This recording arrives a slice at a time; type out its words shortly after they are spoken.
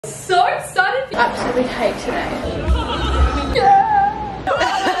So excited. Absolutely hate today. Yeah.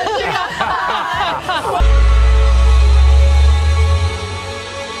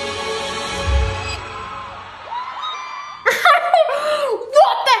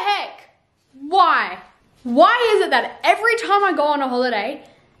 What the heck? Why? Why is it that every time I go on a holiday,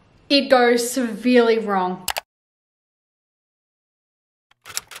 it goes severely wrong?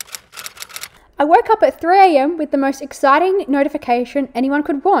 I woke up at 3 AM with the most exciting notification anyone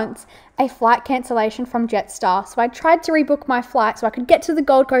could want, a flight cancellation from Jetstar. So I tried to rebook my flight so I could get to the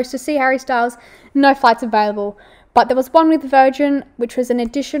Gold Coast to see Harry Styles. No flights available. But there was one with Virgin, which was an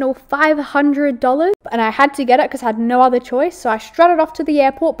additional $500. And I had to get it because I had no other choice. So I strutted off to the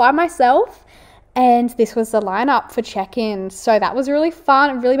airport by myself. And this was the lineup for check-in. So that was really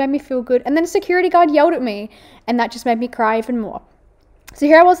fun. It really made me feel good. And then a security guard yelled at me. And that just made me cry even more. So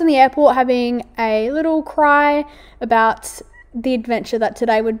here I was in the airport having a little cry about the adventure that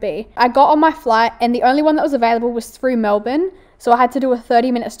today would be. I got on my flight and the only one that was available was through Melbourne. So I had to do a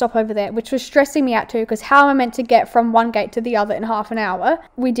 30-minute stop over there, which was stressing me out too, because how am I meant to get from one gate to the other in half an hour?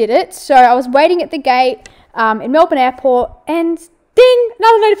 We did it. So I was waiting at the gate in Melbourne Airport and ding,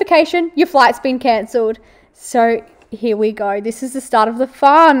 another notification, your flight's been cancelled. So here we go. This is the start of the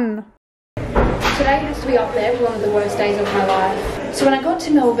fun. Today has to be up there for one of the worst days of my life. So when I got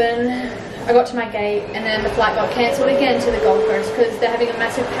to Melbourne, I got to my gate and then the flight got cancelled again to the Gold Coast because they're having a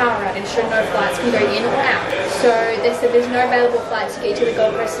massive power outage, so no flights can go in or out. So they said there's no available flights to get to the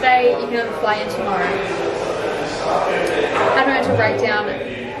Gold Coast today, you can only fly in tomorrow. I had my mental breakdown.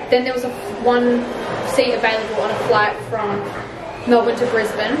 Then there was one seat available on a flight from Melbourne to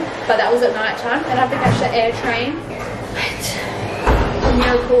Brisbane, but that was at night time and I had to catch the air train. But a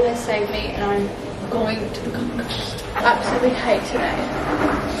miracle has saved me and I'm going to the Gold Coast. Absolutely hate today.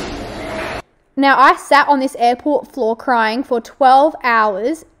 Now I sat on this airport floor crying for 12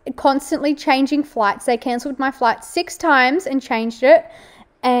 hours, constantly changing flights. They cancelled my flight 6 times and changed it.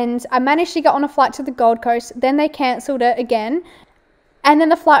 And I managed to get on a flight to the Gold Coast. Then they cancelled it again. And then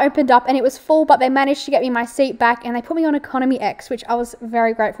the flight opened up and it was full, but they managed to get me my seat back and they put me on Economy X, which I was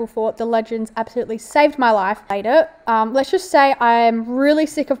very grateful for. The legends absolutely saved my life later. Let's just say I'm really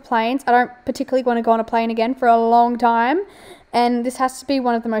sick of planes. I don't particularly want to go on a plane again for a long time. And this has to be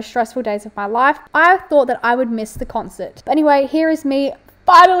one of the most stressful days of my life. I thought that I would miss the concert. But anyway, here is me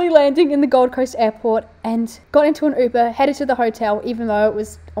finally landing in the Gold Coast airport and got into an Uber, headed to the hotel, even though it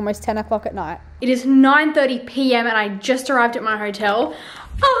was almost 10 o'clock at night. It is 9:30 PM and I just arrived at my hotel.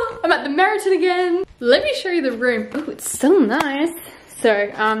 Oh, I'm at the Meriton again. Let me show you the room. Oh, it's so nice. So,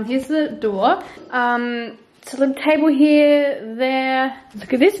 here's the door. It's a little table here, there.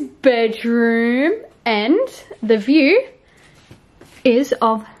 Look at this bedroom. And the view is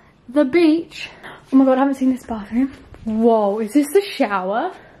of the beach. Oh my God, I haven't seen this bathroom. Whoa, is this the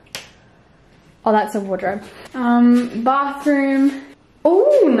shower? Oh, that's a wardrobe. Bathroom.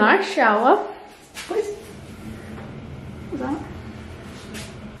 Oh, nice shower. What's that?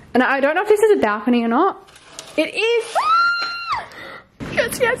 And I don't know if this is a balcony or not. It is. Ah!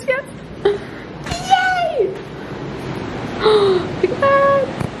 Yes, yes, yes. Yay! Look at that.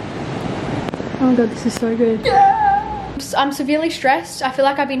 Oh my God, this is so good. Yeah! I'm severely stressed. I feel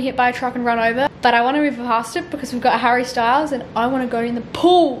like I've been hit by a truck and run over, but I want to move past it because we've got Harry Styles and I want to go in the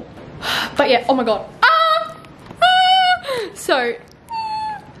pool. But yeah, oh my God. So,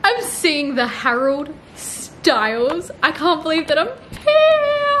 I'm seeing the Harold Styles. I can't believe that I'm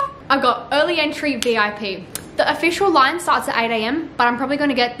here. I've got early entry VIP. The official line starts at 8 AM, but I'm probably going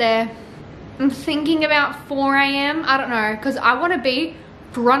to get there, I'm thinking about 4 AM. I don't know, because I want to be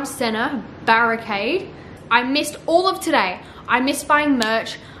front center, barricade. I missed all of today. I missed buying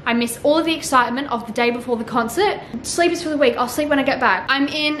merch. I missed all of the excitement of the day before the concert. Sleep is for the week. I'll sleep when I get back. I'm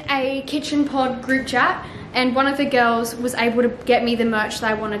in a Kitchen Pod group chat and one of the girls was able to get me the merch that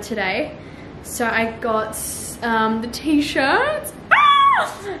I wanted today. So I got the t-shirts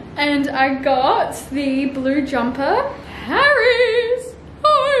and I got the blue jumper. Harry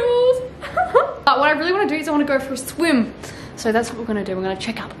Styles. But what I really want to do is I want to go for a swim. So that's what we're going to do. We're going to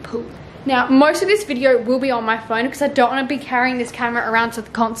check out the pool. Now, most of this video will be on my phone because I don't want to be carrying this camera around to the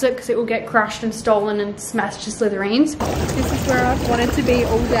concert because it will get crushed and stolen and smashed to smithereens. This is where I've wanted to be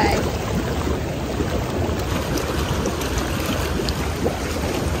all day.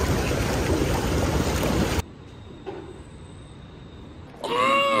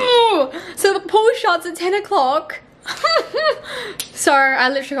 Ooh, so the pool shuts at 10 o'clock. So I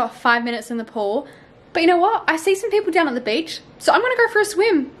literally got 5 minutes in the pool. But you know what? I see some people down at the beach, so I'm gonna go for a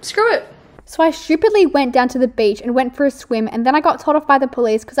swim. Screw it. So I stupidly went down to the beach and went for a swim, and then I got told off by the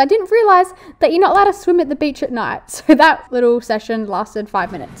police because I didn't realise that you're not allowed to swim at the beach at night. So that little session lasted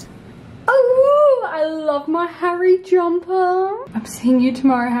 5 minutes. Oh, I love my Harry jumper. I'm seeing you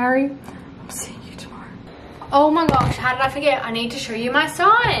tomorrow, Harry. I'm seeing you tomorrow. Oh my gosh, how did I forget? I need to show you my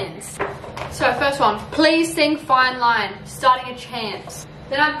signs. So first one, please sing Fine Line, starting a chant.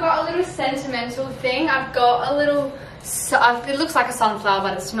 Then I've got a little sentimental thing. I've got a little, it looks like a sunflower,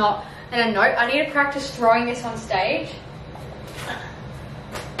 but it's not. And a note, I need to practice drawing this on stage.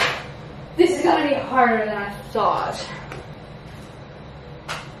 This is gonna be harder than I thought.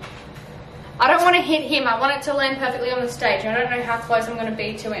 I don't want to hit him, I want it to land perfectly on the stage. I don't know how close I'm gonna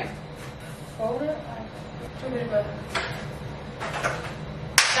be to him. Hold it, do a bit of a...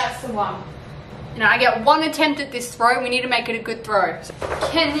 That's the one. You know, I get one attempt at this throw, we need to make it a good throw. So,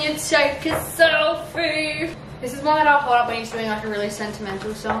 can you take a selfie? This is one that I'll hold up when he's doing like a really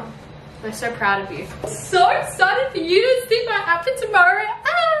sentimental song. We're so proud of you. So excited for you to see my outfit tomorrow.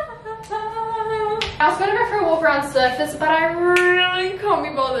 I was gonna go for a walk around Surface, but I really can't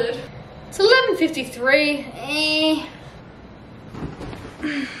be bothered. It's 11:53.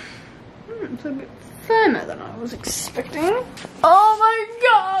 It's a bit firmer than I was expecting. Oh my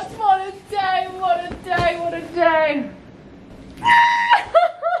god, what a day, what a day, what a day.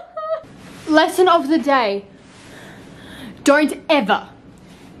 Lesson of the day. Don't ever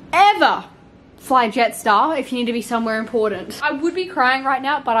fly Jetstar if you need to be somewhere important. I would be crying right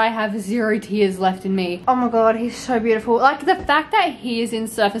now, but I have 0 tears left in me. Oh my god, he's so beautiful. Like the fact that he is in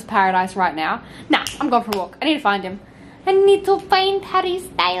Surfers Paradise right now. Nah, I'm going for a walk. I need to find him. I need to find Harry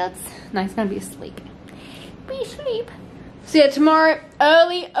Styles. No, he's gonna be asleep. Be asleep. So yeah, tomorrow,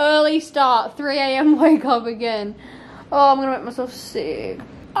 early start. 3 AM wake up again. Oh, I'm gonna make myself sick.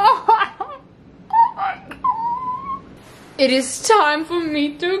 Oh my god. It is time for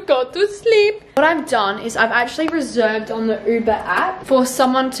me to go to sleep. What I've done is I've actually reserved on the Uber app for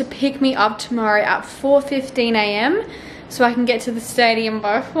someone to pick me up tomorrow at 4:15 AM so I can get to the stadium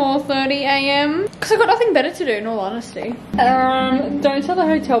by 4:30 AM. Because I've got nothing better to do, in all honesty. Don't tell the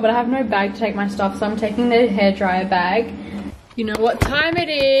hotel, but I have no bag to take my stuff, so I'm taking the hairdryer bag. You know what time it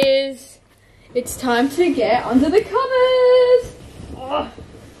is. It's time to get under the covers. Oh,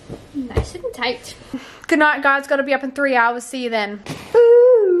 nice and tight. Good night, guys. Gotta be up in 3 hours. See you then.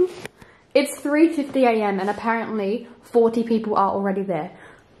 Ooh. It's 3:50 AM and apparently 40 people are already there.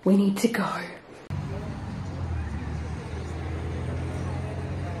 We need to go.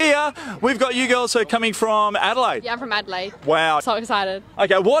 Here, we've got you girls who are coming from Adelaide. Yeah, I'm from Adelaide. Wow. So excited.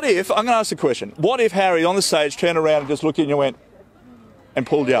 Okay, what if, I'm going to ask a question. What if Harry on the stage turned around and just looked at you and went and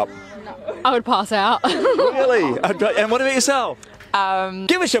pulled you up? No. I would pass out. Really? And what about yourself?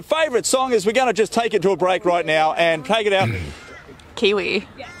 Give us your favourite song as we're going to just take it to a break right now and take it out. Kiwi.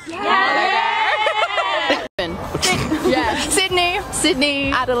 Yeah. Yeah.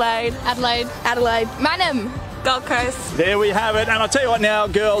 Sydney. Adelaide. Manham. Gold Coast. There we have it. And I'll tell you what now,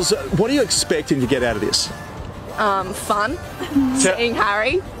 girls, what are you expecting to get out of this? Fun. Seeing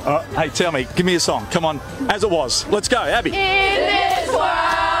Harry. Hey, tell me, give me a song. Come on, as it was. Let's go, Abby. In this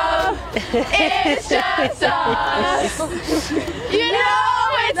world, it's just us. You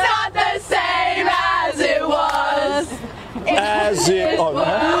know it's not the same as it was. As it was.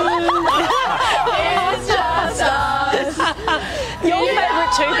 It's just us. Your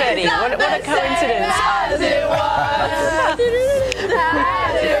favourite too, Betty. What a coincidence. As it was.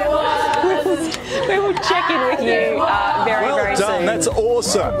 As it was. We will check in with you very Well done, soon. that's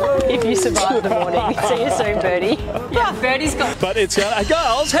awesome. If you survive the morning. See you soon, Bertie. Yeah, Bertie's got... But it's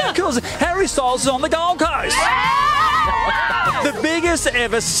girls, how cool is it? Harry Styles is on the Gold Coast. The biggest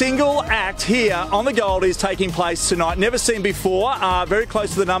ever single act here on the Gold is taking place tonight. Never seen before. Very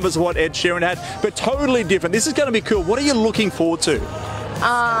close to the numbers of what Ed Sheeran had, but totally different. This is going to be cool. What are you looking forward to?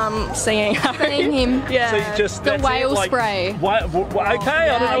 Seeing Harry. Seeing him. Yeah. So you just, The whale spray. Okay, I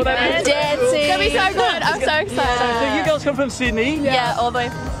don't know what that is. Dancing. It's gonna be so good. I'm so excited. So you girls come from Sydney? Yeah, all the way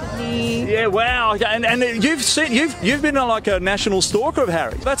from Sydney. Yeah, wow. Okay. And you've been on like a national stalker of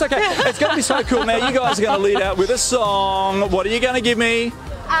Harry. That's okay. It's going to be so cool. Now you guys are going to lead out with a song. What are you going to give me?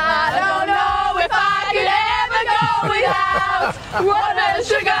 I don't know if I could ever go without watermelon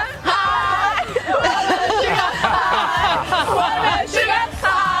sugar high. Watermelon sugar high. Watermelon sugar high.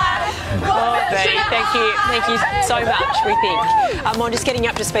 Thank you so much, we think. I'm just getting you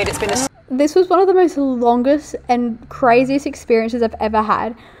up to speed. It's been a... This was one of the most longest and craziest experiences I've ever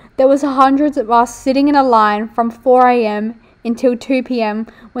had. There was hundreds of us sitting in a line from 4 AM until 2 PM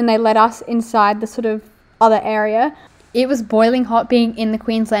when they let us inside the sort of other area. It was boiling hot being in the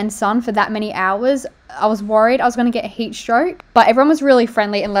Queensland sun for that many hours. I was worried I was going to get a heat stroke, but everyone was really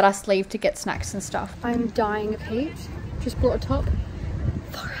friendly and let us leave to get snacks and stuff. I'm dying of heat. Just brought a top.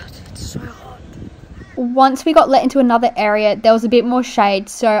 Far out, it's so hot. Once we got let into another area, there was a bit more shade,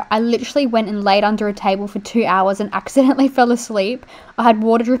 so I literally went and laid under a table for 2 hours and accidentally fell asleep. I had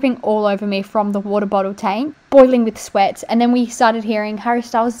water dripping all over me from the water bottle tank, boiling with sweat, and then we started hearing Harry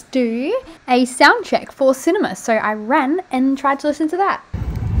Styles do a sound check for cinema, so I ran and tried to listen to that.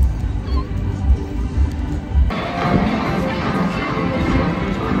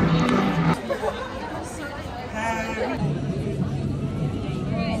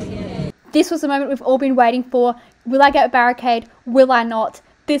 This was the moment we've all been waiting for. Will I get a barricade? Will I not?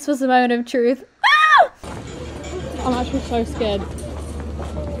 This was the moment of truth. Ah! I'm actually so scared.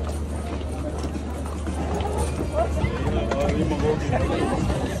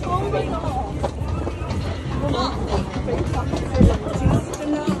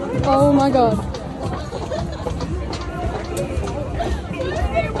 Oh my god.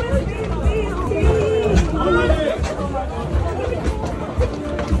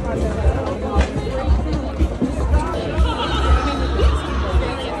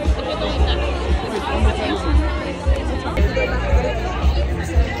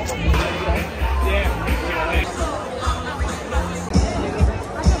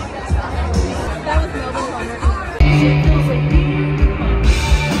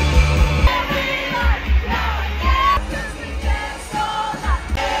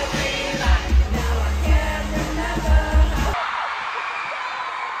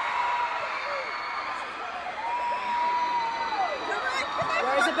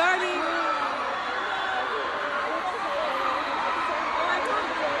 Where's the birdie?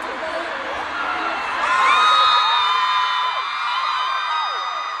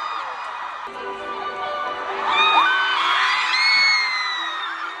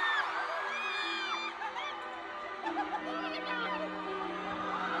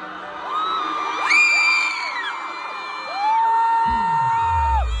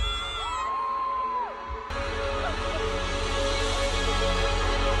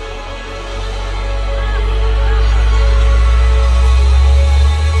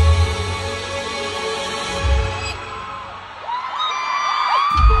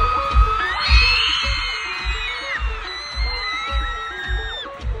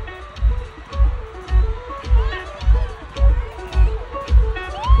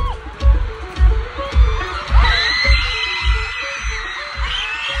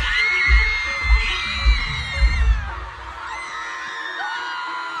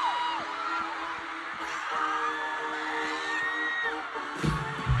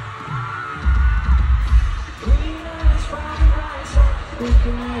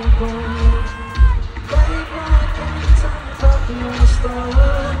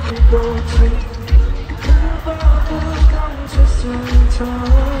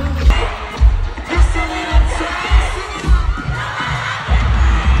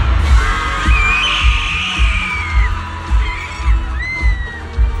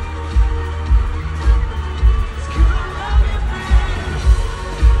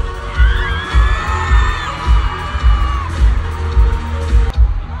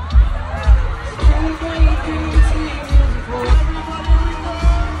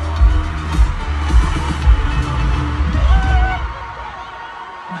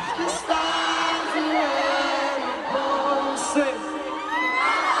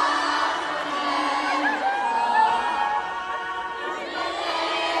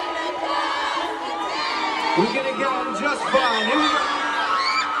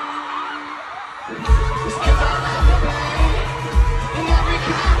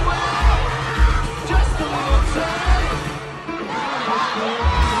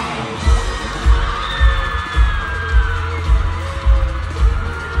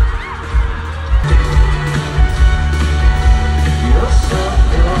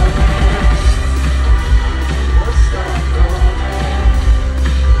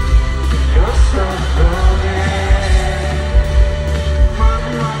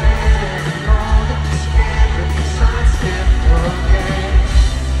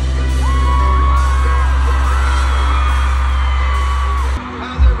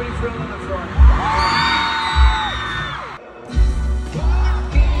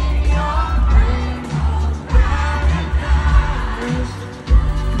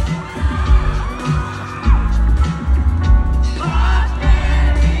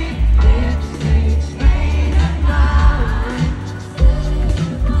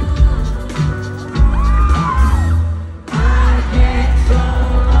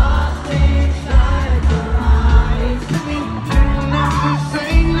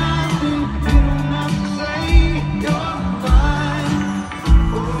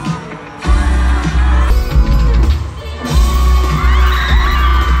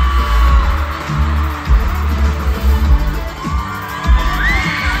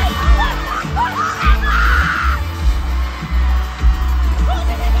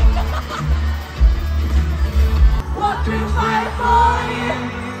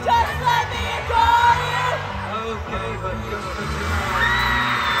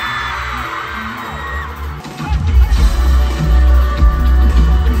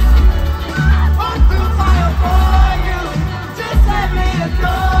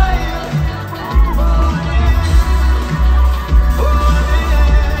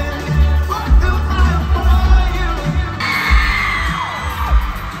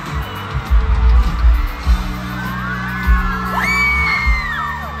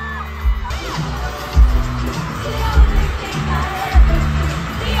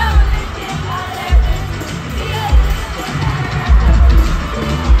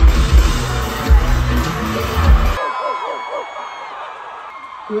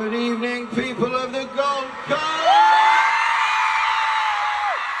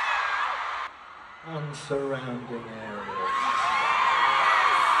 and surrounding areas.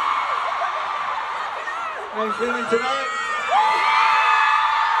 How are you feeling tonight?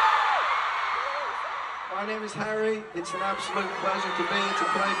 My name is Harry. It's an absolute pleasure to be here to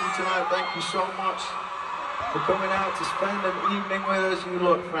play for you tonight. Thank you so much for coming out to spend an evening with us. You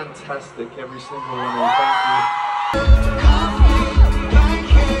look fantastic, every single one of you.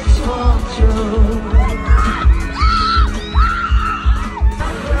 Thank you.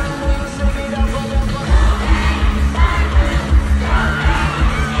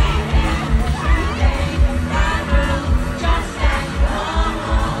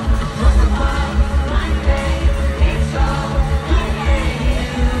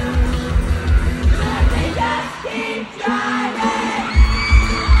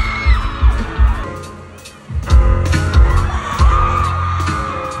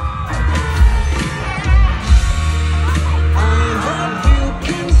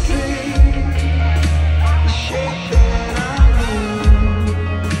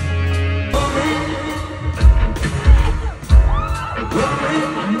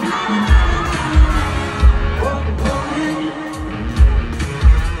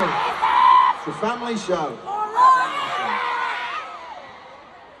 Family show.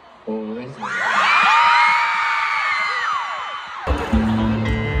 Always.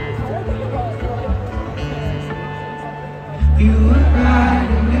 You were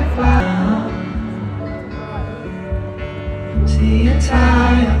riding your bike. See you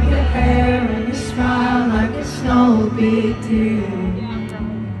tie up your hair and you smile like it's no big deal.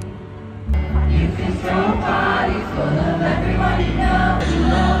 You can throw a party full of everyone you know you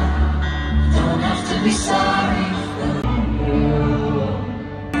love. Don't have to be sorry for you.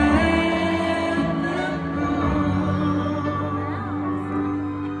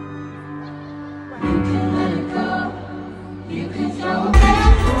 You can let it go. You can throw it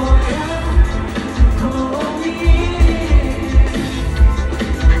back for you. Oh, yeah.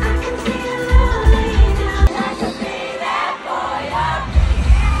 I can feel it lonely now. I can be there for you.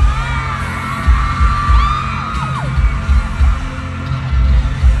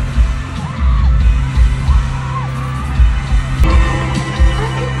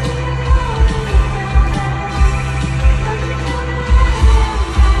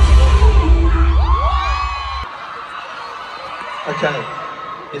 Okay,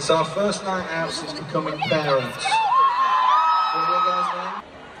 it's our first night out since becoming parents. What's your guys' name?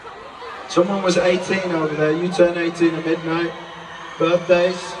 Someone was 18 over there. You turn 18 at midnight.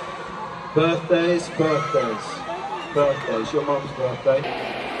 Birthdays, birthdays, birthdays, birthdays. Your mum's birthday.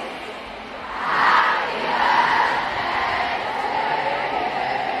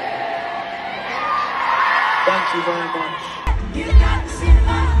 Thank you very much. You got the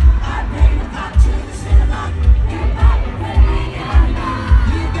cinema. I bring it back to the cinema.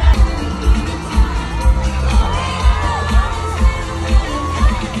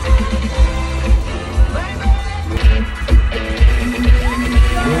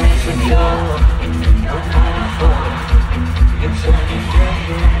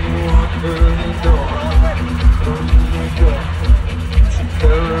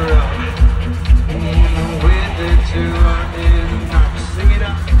 To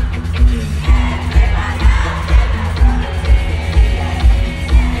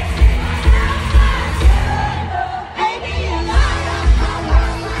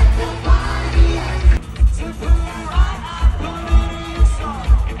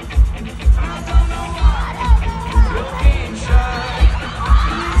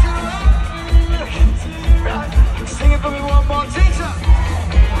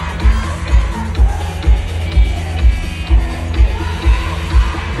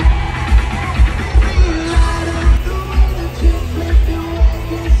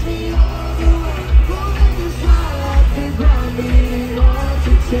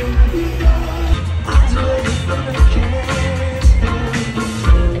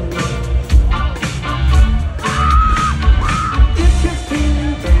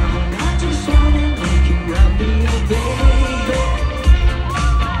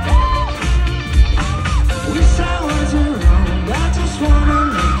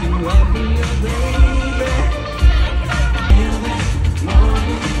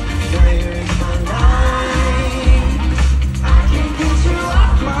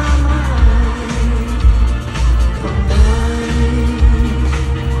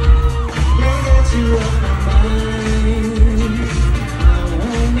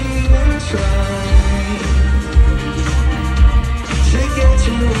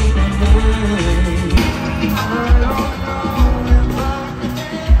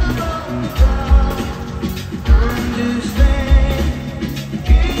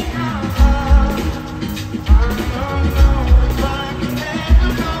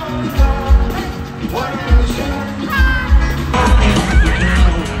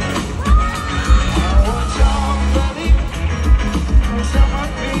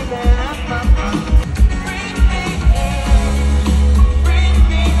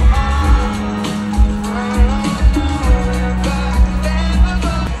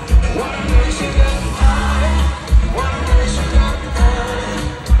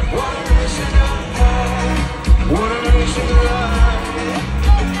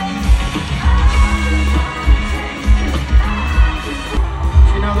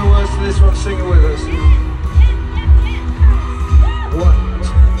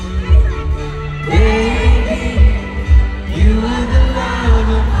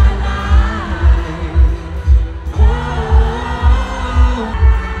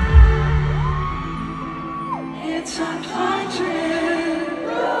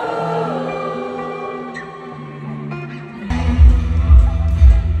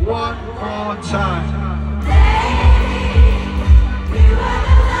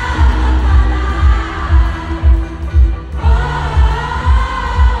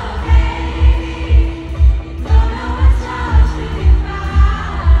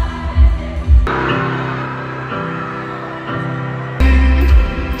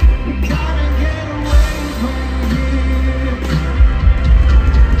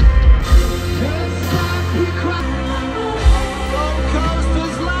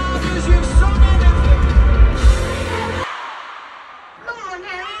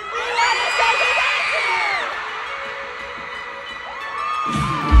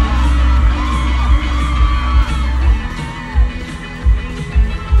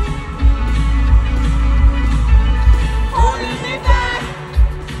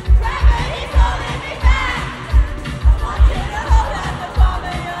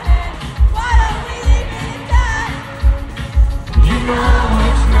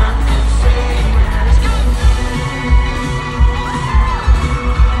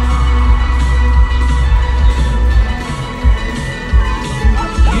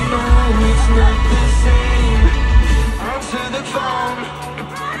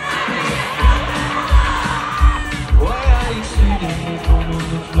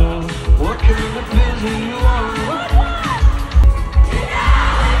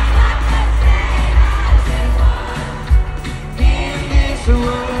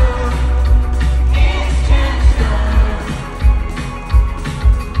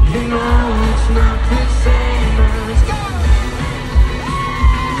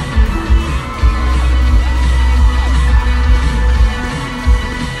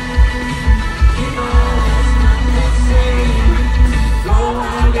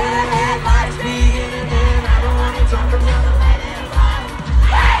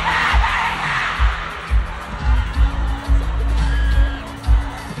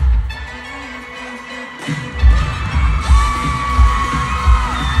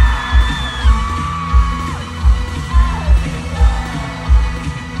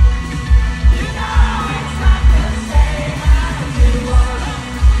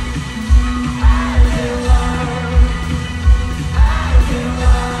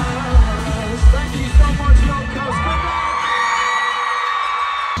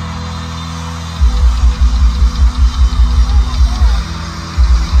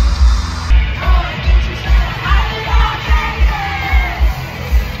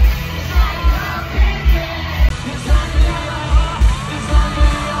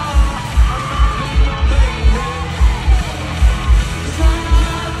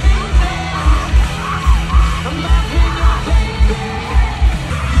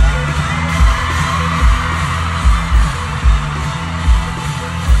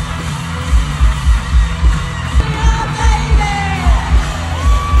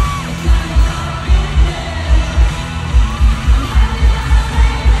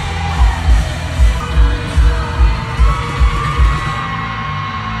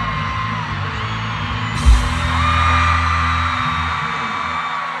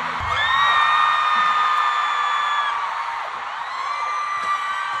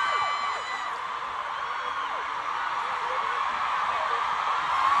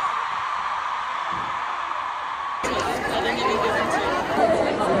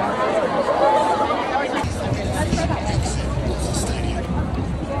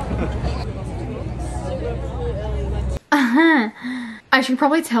I should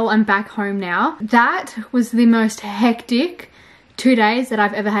probably tell I'm back home now. That was the most hectic 2 days that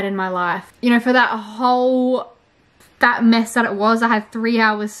I've ever had in my life. You know, for that mess that it was, I had 3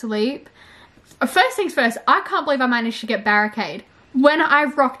 hours sleep. First things first, I can't believe I managed to get barricade. When I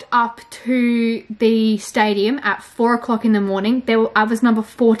rocked up to the stadium at 4 o'clock in the morning, I was number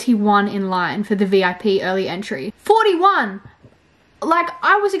 41 in line for the VIP early entry. 41! Like,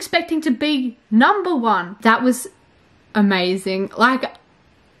 I was expecting to be number 1. That was amazing. Like,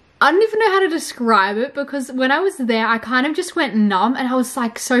 I don't even know how to describe it, because when I was there, I kind of just went numb and I was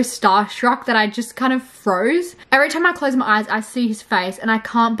like so starstruck that I just kind of froze. Every time I close my eyes, I see his face and I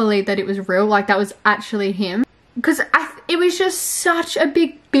can't believe that it was real, like that was actually him. Because it was just such a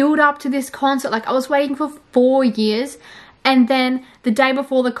big build up to this concert. Like, I was waiting for 4 years, and then the day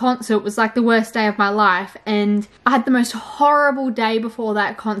before the concert was like the worst day of my life, and I had the most horrible day before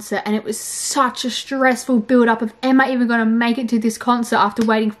that concert, and it was such a stressful build up of, am I even going to make it to this concert after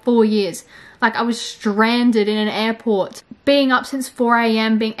waiting 4 years? Like, I was stranded in an airport, being up since 4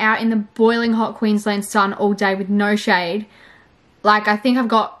 AM, being out in the boiling hot Queensland sun all day with no shade. Like, I think I've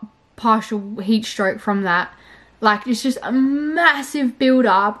got partial heat stroke from that. Like, it's just a massive build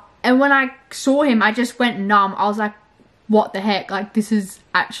up, and when I saw him, I just went numb. I was like, what the heck, like, this is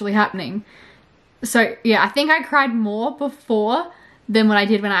actually happening. So yeah, I think I cried more before than what I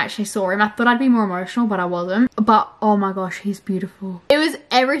did when I actually saw him. I thought I'd be more emotional, but I wasn't. But oh my gosh, he's beautiful. It was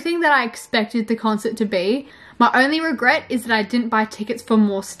everything that I expected the concert to be. My only regret is that I didn't buy tickets for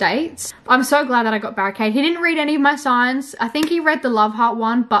more states. I'm so glad that I got barricade. He didn't read any of my signs. I think he read the love heart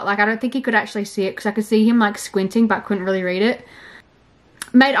one, but like, I don't think he could actually see it, because I could see him like squinting but couldn't really read it.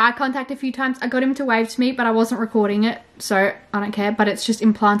 Made eye contact a few times. I got him to wave to me, but I wasn't recording it, so I don't care. But it's just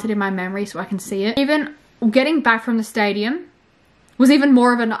implanted in my memory so I can see it. Even getting back from the stadium was even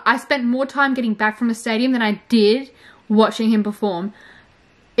more of an... I spent more time getting back from the stadium than I did watching him perform.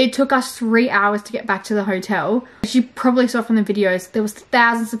 It took us 3 hours to get back to the hotel. As you probably saw from the videos, there was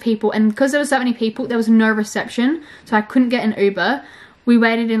thousands of people, and because there were so many people, there was no reception, so I couldn't get an Uber. We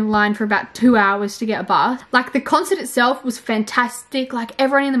waited in line for about 2 hours to get a bus. Like, the concert itself was fantastic. Like,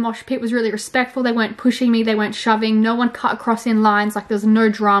 everyone in the mosh pit was really respectful. They weren't pushing me, they weren't shoving. No one cut across in lines. Like, there was no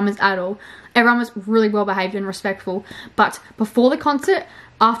dramas at all. Everyone was really well behaved and respectful. But before the concert,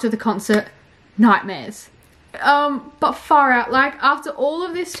 after the concert, nightmares. But far out. Like, after all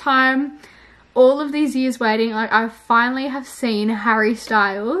of this time, all of these years waiting, like, I finally have seen Harry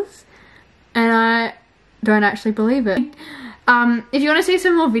Styles, and I don't actually believe it. If you want to see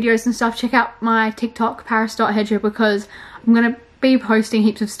some more videos and stuff, check out my TikTok, paris.hedger, because I'm going to be posting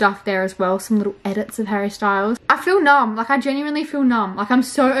heaps of stuff there as well. Some little edits of Harry Styles. I feel numb. Like, I genuinely feel numb. Like, I'm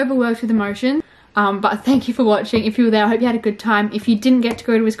so overwhelmed with emotion. But thank you for watching. If you were there, I hope you had a good time. If you didn't get to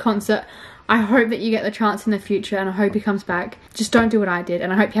go to his concert, I hope that you get the chance in the future, and I hope he comes back. Just don't do what I did,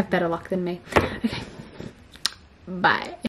 and I hope you have better luck than me. Okay. Bye.